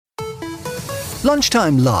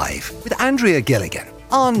Lunchtime Live with Andrea Gilligan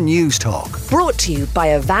on News Talk. Brought to you by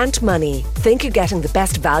Avant Money. Think you're getting the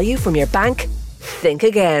best value from your bank? Think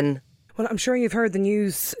again. Well, I'm sure you've heard the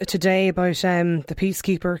news today about the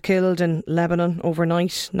peacekeeper killed in Lebanon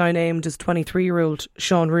overnight, now named as 23-year-old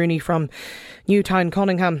Sean Rooney from Newtown,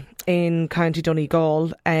 Cunningham in County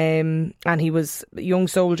Donegal. And he was a young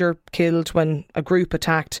soldier killed when a group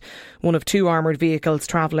attacked one of two armoured vehicles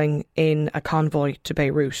travelling in a convoy to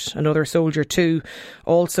Beirut. Another soldier too,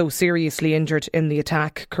 also seriously injured in the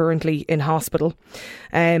attack, currently in hospital.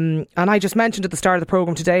 And I just mentioned at the start of the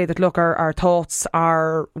programme today that, look, our thoughts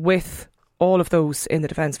are with all of those in the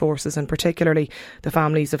Defence Forces, and particularly the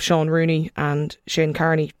families of Sean Rooney and Shane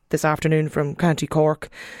Carney this afternoon from County Cork.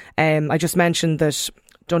 I just mentioned that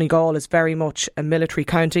Donegal is very much a military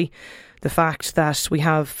county. The fact that we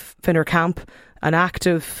have Finner Camp, an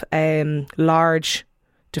active, large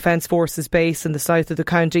Defence Forces base in the south of the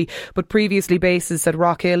county, but previously bases at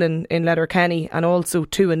Rockhill in Letterkenny and also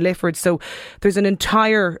two in Lifford. So there's an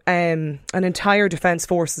entire Defence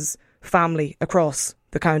Forces family across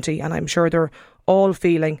the county, and I'm sure they're all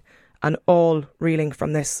feeling and all reeling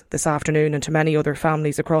from this afternoon, and to many other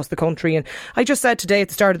families across the country. And I just said today at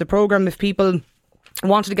the start of the programme, if people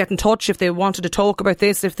wanted to get in touch, if they wanted to talk about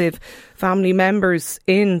this, if they've family members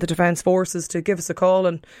in the Defence Forces, to give us a call,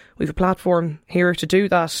 and we've a platform here to do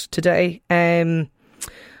that today. I'm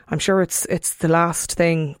sure it's the last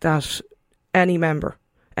thing that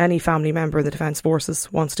any family member of the Defence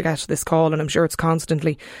Forces wants to get this call, and I'm sure it's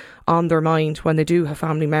constantly on their mind when they do have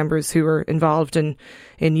family members who are involved in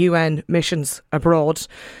UN missions abroad.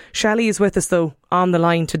 Shelley is with us though on the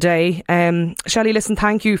line today. Shelley, listen,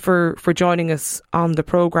 thank you for joining us on the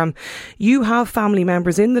programme. You have family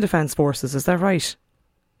members in the Defence Forces, is that right?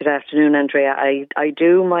 Good afternoon, Andrea. I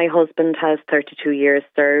do. My husband has 32 years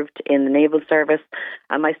served in the Naval Service,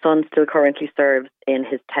 and my son still currently serves in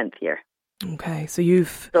his 10th year. Okay, so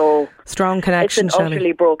you've strong connection, It's an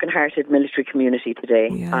utterly broken-hearted military community today.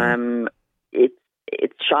 Yeah.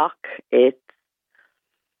 It's shock.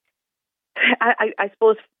 I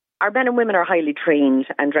suppose our men and women are highly trained,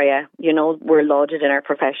 Andrea. You know, we're lauded in our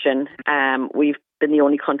profession. We've been the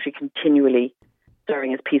only country continually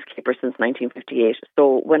serving as peacekeepers since 1958.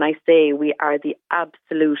 So when I say we are the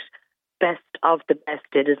absolute best of the best,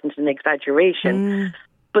 it isn't an exaggeration.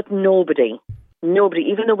 But nobody,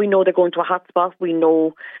 even though we know they're going to a hotspot, we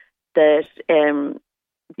know that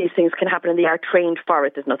these things can happen and they are trained for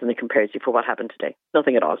it. There's nothing that compares you for what happened today.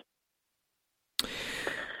 Nothing at all.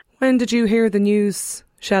 When did you hear the news,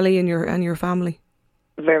 Shelley, and your family?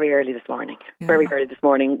 Very early this morning. Yeah. Very early this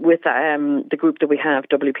morning. With the group that we have,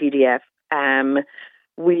 WPDF,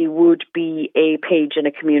 we would be a page in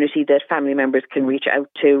a community that family members can reach out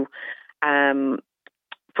to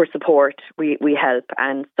for support. We help,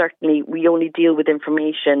 and certainly we only deal with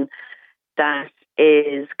information that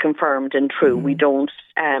is confirmed and true. We don't.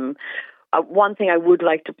 One thing I would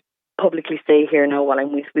like to publicly say here now while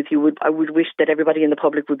I'm with you, I would wish that everybody in the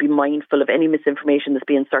public would be mindful of any misinformation that's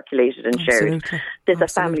being circulated and shared. There's a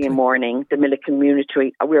family in mourning, the Millet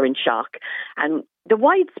community, we're in shock. And the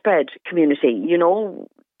widespread community, you know,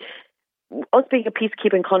 us being a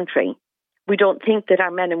peacekeeping country, we don't think that our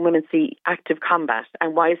men and women see active combat.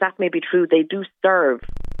 And while that may be true, they do serve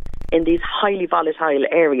in these highly volatile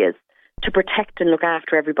areas to protect and look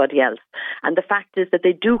after everybody else. And the fact is that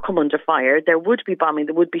they do come under fire. There would be bombing,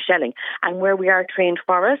 there would be shelling. And where we are trained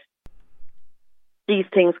for it, these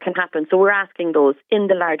things can happen. So we're asking those in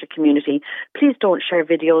the larger community, please don't share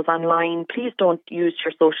videos online. Please don't use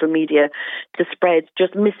your social media to spread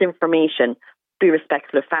just misinformation. Be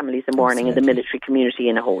respectful of families in mourning and the military community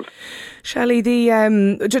in a whole. Shelley,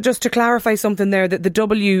 just to clarify something there, that the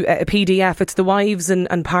WPDF, it's the Wives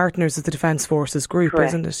and Partners of the Defence Forces group,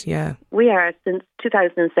 correct, isn't it? Yeah. We are. Since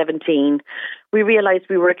 2017, we realised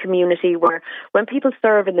we were a community where when people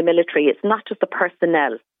serve in the military, it's not just the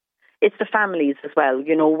personnel, it's the families as well.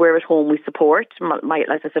 You know, we're at home, we support. Like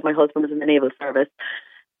I said, my husband was in the Naval Service,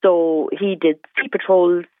 so he did sea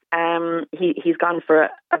patrols. He's gone for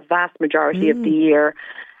a vast majority of the year.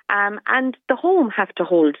 And the home have to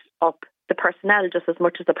hold up the personnel just as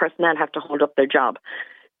much as the personnel have to hold up their job.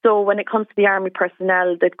 So when it comes to the army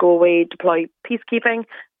personnel that go away, deploy peacekeeping,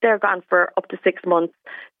 they're gone for up to 6 months,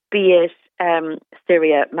 be it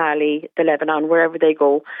Syria, Mali, the Lebanon, wherever they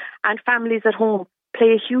go. And families at home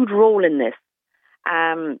play a huge role in this.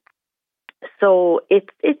 So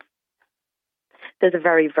there's a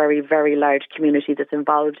very, very, very large community that's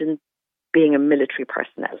involved in being a military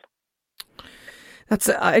personnel.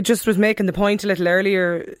 I just was making the point a little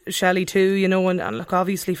earlier, Shelley, too, you know, and look,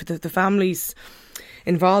 obviously for the families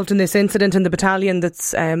involved in this incident in the battalion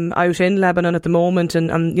that's out in Lebanon at the moment,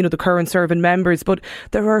 and you know, the current serving members. But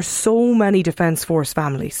there are so many Defence Force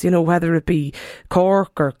families, you know, whether it be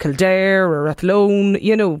Cork or Kildare or Athlone,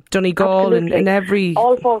 you know, Donegal, and every...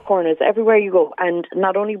 all four corners, everywhere you go. And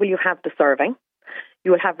not only will you have the serving,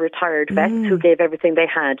 you will have retired vets who gave everything they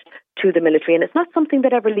had to the military. And it's not something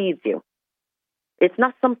that ever leaves you. It's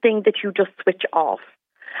not something that you just switch off.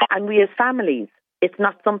 And we as families, it's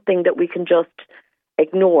not something that we can just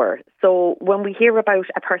ignore. So when we hear about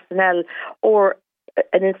a personnel or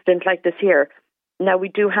an incident like this here, now we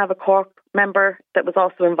do have a Cork member that was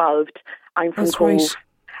also involved. I'm from Cove. Right.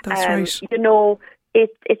 That's right. You know,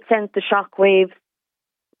 it sent the shockwaves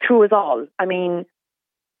through us all. I mean,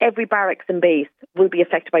 every barracks and base will be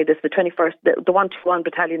affected by this. The 21st, the 121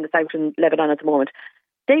 battalion that's out in Lebanon at the moment,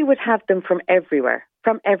 they would have them from everywhere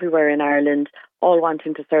in Ireland, all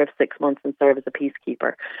wanting to serve 6 months and serve as a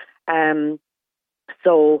peacekeeper.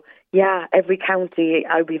 So, yeah, every county,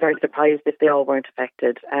 I'd be very surprised if they all weren't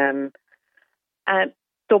affected.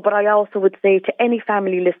 But I also would say to any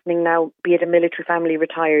family listening now, be it a military family,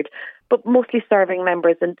 retired, but mostly serving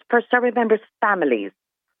members, and for serving members' families,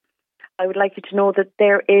 I would like you to know that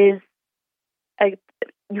there is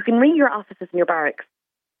you can ring your offices in your barracks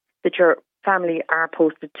that your family are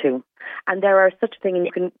posted to, and there are such a thing, and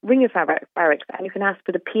you can ring your barracks and you can ask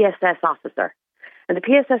for the PSS officer. And the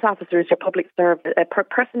PSS officer is your public service,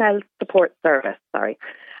 personnel support service,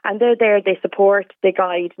 and they're there, they support, they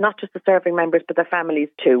guide, not just the serving members, but their families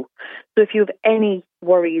too. So if you have any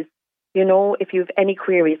worries, you know, if you have any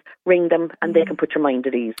queries, ring them and they can put your mind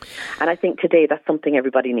at ease. And I think today that's something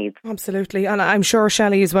everybody needs. Absolutely. And I'm sure,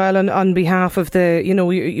 Shelley, as well, on behalf of the, you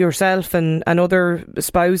know, yourself and other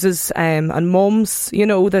spouses and mums, you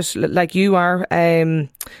know, that like you are, and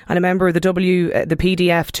a member of the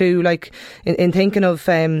PDF too, like in thinking of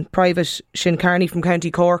Private Shin Carney from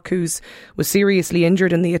County Cork, was seriously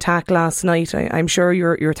injured in the attack last night. I'm sure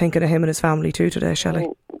you're thinking of him and his family too today, Shelley.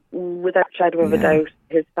 Without a shadow of a doubt,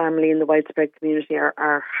 his family and the widespread community, our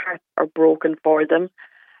hearts are broken for them.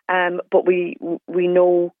 But we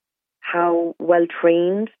know how well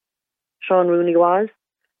trained Sean Rooney was.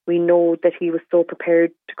 We know that he was so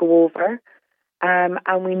prepared to go over.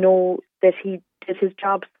 And we know that he did his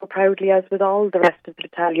job so proudly, as with all the rest of the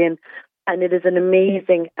battalion. And it is an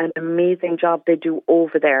amazing job they do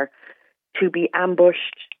over there, to be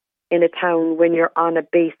ambushed in a town when you're on a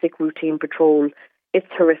basic routine patrol. It's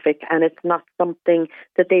horrific, and it's not something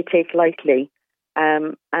that they take lightly.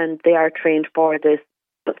 And they are trained for this.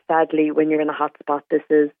 But sadly, when you're in a hot spot, this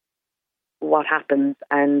is what happens.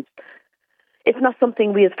 And it's not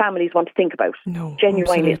something we as families want to think about. No,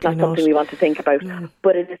 genuinely, it's not something we want to think about. No.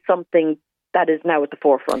 But it is something that is now at the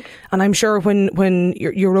forefront. And I'm sure when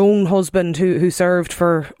your own husband, who served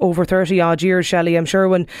for over 30 odd years, Shelley, I'm sure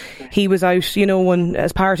when he was out, you know,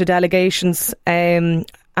 as part of delegations, and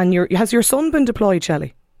has your son been deployed,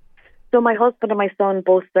 Shelley? So my husband and my son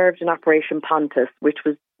both served in Operation Pontus, which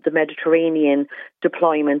was the Mediterranean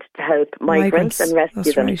deployment to help migrants and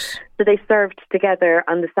rescue them. Right. So they served together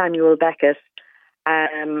on the Samuel Beckett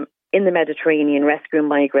in the Mediterranean, rescuing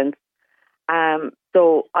migrants.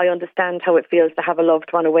 So I understand how it feels to have a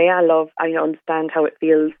loved one away. I understand how it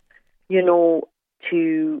feels, you know,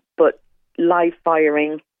 but live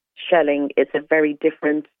firing, shelling, it's a very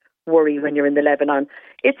different worry when you're in the Lebanon.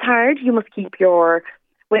 It's hard. You must keep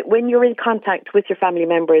when you're in contact with your family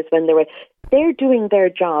members, when they're doing their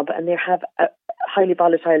job and they have a highly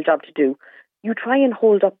volatile job to do. You try and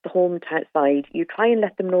hold up the home side. You try and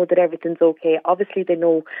let them know that everything's okay. Obviously, they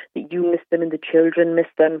know that you miss them and the children miss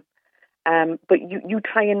them. But you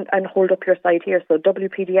try and hold up your side here. So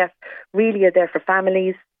WPDF really are there for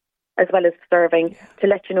families as well as serving, to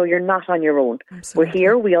let you know you're not on your own. Absolutely. We're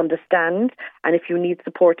here, we understand, and if you need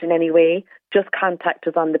support in any way, just contact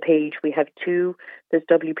us on the page. We have two. There's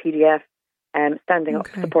WPDF standing up,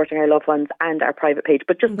 supporting our loved ones, and our private page.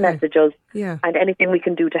 But just message us, and anything we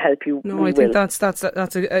can do to help you. No, I think that's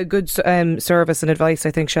a good service and advice,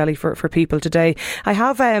 I think, Shelley, for people today. I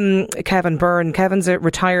have Kevin Byrne. Kevin's a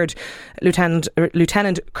retired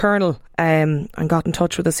Lieutenant Colonel, and got in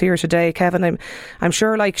touch with us here today. Kevin, I'm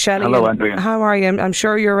sure, like Shelley. Hello, Andrea. How are you?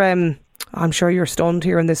 I'm sure you're stunned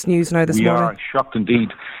hearing this news now this morning. We are shocked indeed.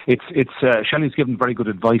 Shelley's given very good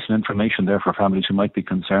advice and information there for families who might be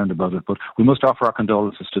concerned about it. But we must offer our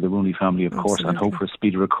condolences to the Rooney family, of course, and hope for a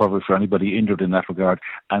speedy recovery for anybody injured in that regard.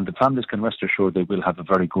 And the families can rest assured they will have a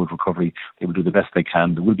very good recovery. They will do the best they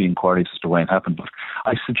can. There will be inquiries as to why it happened. But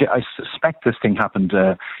I suspect this thing happened,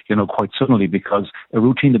 quite suddenly, because a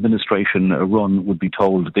routine administration run would be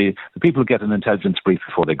told. The people get an intelligence brief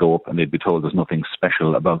before they go up, and they'd be told there's nothing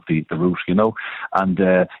special about the route, And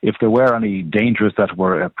if there were any dangers that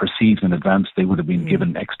were perceived in advance, they would have been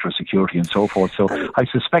given extra security and so forth. So I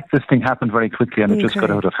suspect this thing happened very quickly, and it just got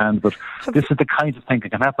out of hand. But this is the kind of thing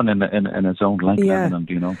that can happen in its own like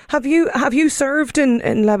Lebanon, Have you served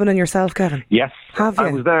in Lebanon yourself, Kevin? Yes. Have you?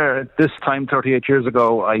 I was there at this time 38 years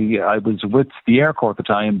ago. I was with the Air Corps at the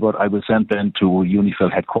time, but I was sent then to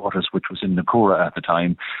UNIFIL headquarters, which was in Nakura at the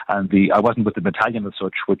time. And I wasn't with the battalion as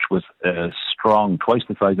such, which was strong, twice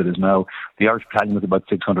the size it is now. The Irish battalion was about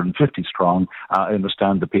 650 strong. I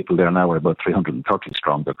understand the people there now are about 330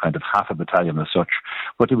 strong. They're kind of half a battalion as such.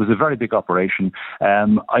 But it was a very big operation.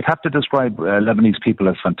 I'd have to describe Lebanese people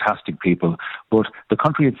as fantastic people, but the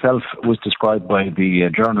country itself was described by the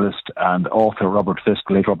journalist and author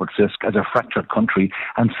late Robert Fisk, as a fractured country.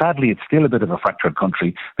 And sadly, it's still a bit of a fractured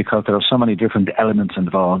country because there are so many different elements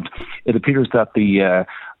involved. It appears that the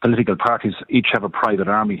political parties each have a private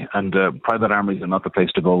army, and private armies are not the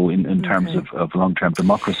place to go in terms of long-term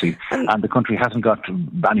democracy. And the country hasn't got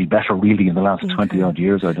any better really in the last 20-odd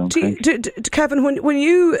years, I don't think. Kevin, when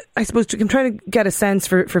you, I suppose, I'm trying to get a sense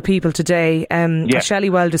for people today, Shelley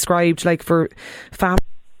well described, like for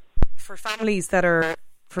families that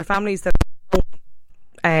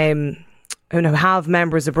have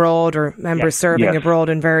members abroad or members serving abroad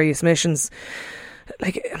in various missions,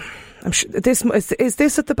 like, I'm sure is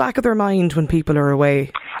this at the back of their mind when people are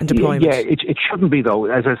away in deployment? Yeah, it shouldn't be though.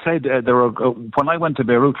 As I said, when I went to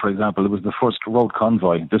Beirut, for example, it was the first road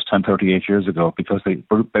convoy this time 38 years ago, because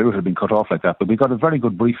Beirut had been cut off like that. But we got a very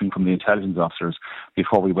good briefing from the intelligence officers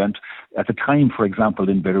before we went. At the time, for example,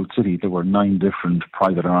 in Beirut City, there were 9 different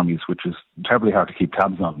private armies, which is terribly hard to keep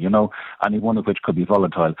tabs on, any one of which could be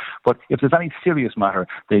volatile. But if there's any serious matter,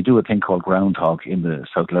 they do a thing called groundhog in the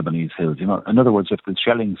South Lebanese hills. In other words, if the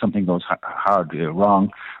shelling, something goes wrong,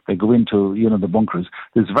 they go into the bunkers.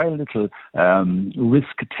 There's very little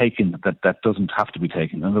risk taken that doesn't have to be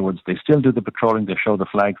taken. In other words, they still do the patrolling, they show the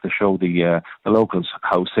flags, they show the locals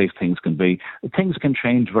how safe things can be. Things can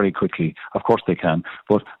change very quickly, of course they can,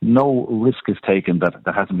 but no risk is taken that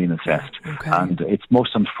hasn't been assessed. And it's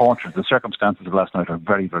most unfortunate. The circumstances of last night are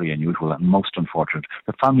very, very unusual and most unfortunate.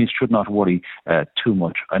 The families should not worry too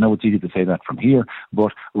much. I know it's easy to say that from here,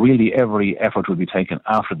 but really every effort will be taken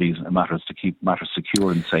after these matters to keep matters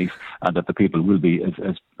secure and safe, and that the people will be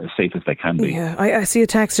as safe as they can be. Yeah, I see a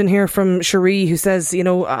text in here from Cherie who says,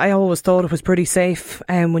 I always thought it was pretty safe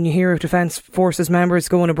when you hear of Defence Forces members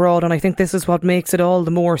going abroad, and I think this is what makes it all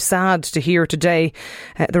the more sad to hear today.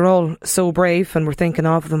 They're all so brave and we're thinking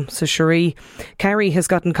of them, says Cherie. Kerry has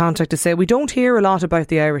got in contact to say we don't hear a lot about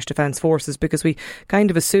the Irish Defence Forces because we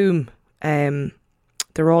kind of assume they're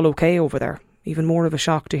all okay over there. Even more of a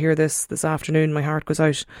shock to hear this afternoon. My heart goes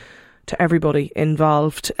out to everybody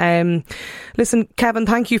involved. Listen, Kevin,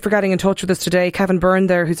 thank you for getting in touch with us today. Kevin Byrne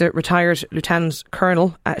there, who's a retired Lieutenant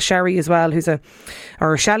Colonel. Sherry as well,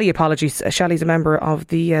 Shelley's a member of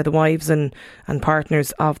the Wives and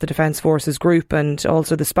Partners of the Defence Forces group, and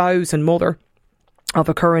also the spouse and mother of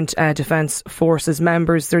a current Defence Forces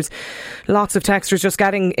members. There's lots of texters just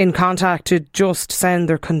getting in contact to just send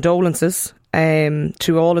their condolences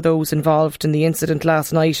to all of those involved in the incident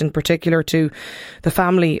last night, in particular to the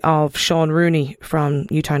family of Sean Rooney from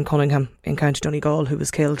Newtown Cunningham in County Donegal, who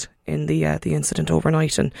was killed in the incident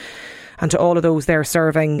overnight, and to all of those there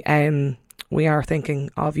serving. We are thinking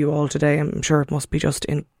of you all today. I'm sure it must be just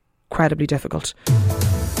incredibly difficult.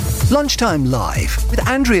 Lunchtime Live with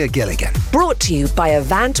Andrea Gilligan. Brought to you by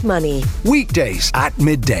Avant Money. Weekdays at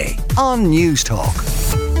midday on News Talk.